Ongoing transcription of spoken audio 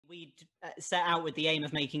we set out with the aim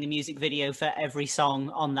of making a music video for every song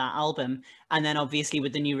on that album. And then obviously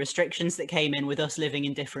with the new restrictions that came in with us living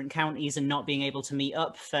in different counties and not being able to meet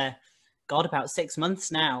up for, God, about 6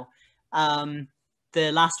 months now.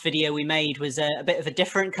 The last video we made was a bit of a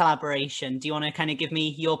different collaboration. Do you want to kind of give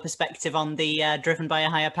me your perspective on the Driven by a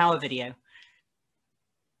Higher Power video?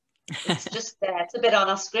 It's just it's a bit on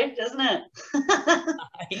our script, isn't it?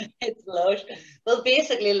 It's lush. Well,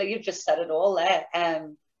 basically, like you've just said it all there.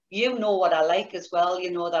 You know what I like as well.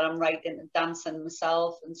 You know that I'm right into dancing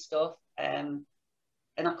myself and stuff. And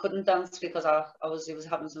I couldn't dance because I was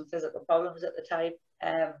having some physical problems at the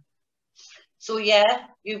time. So yeah,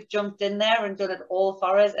 you've jumped in there and done it all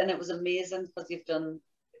for us, and it was amazing because you've done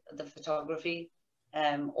the photography,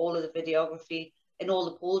 all of the videography, and all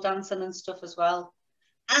the pole dancing and stuff as well.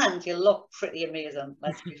 And you look pretty amazing,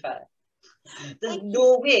 let's be fair. There's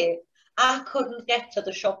no way I couldn't get to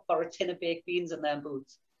the shop for a tin of baked beans in them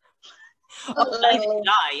boots.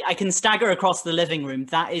 I can stagger across the living room.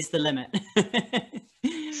 That is the limit.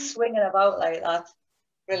 Swinging about like that.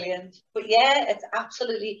 Brilliant. But yeah, it's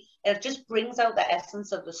absolutely, it just brings out the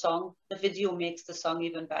essence of the song. The video makes the song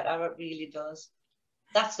even better. It really does.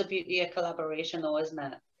 That's the beauty of collaboration though, isn't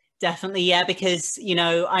it? Definitely, yeah, because, you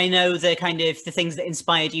know, I know the things that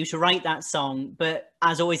inspired you to write that song, but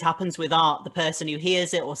as always happens with art, the person who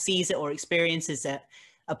hears it or sees it or experiences it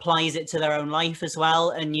applies it to their own life as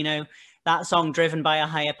well. And, you know, that song, Driven by a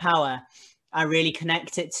Higher Power, I really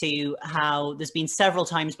connect it to how there's been several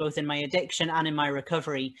times, both in my addiction and in my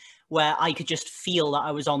recovery, where I could just feel that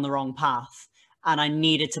I was on the wrong path and I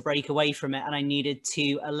needed to break away from it. And I needed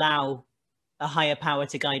to allow a higher power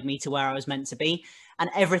to guide me to where I was meant to be. And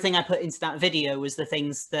everything I put into that video was the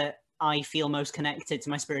things that I feel most connected to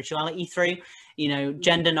my spirituality through, you know,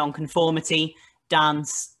 gender nonconformity,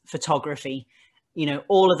 dance, photography, you know,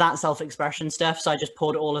 all of that self-expression stuff. So I just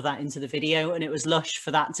poured all of that into the video, and it was lush for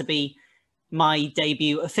that to be my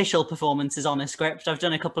debut official performances on a script. I've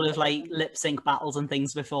done a couple of like lip sync battles and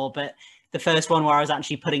things before, but the first one where I was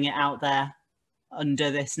actually putting it out there under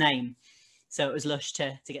this name. So it was lush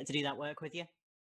to get to do that work with you.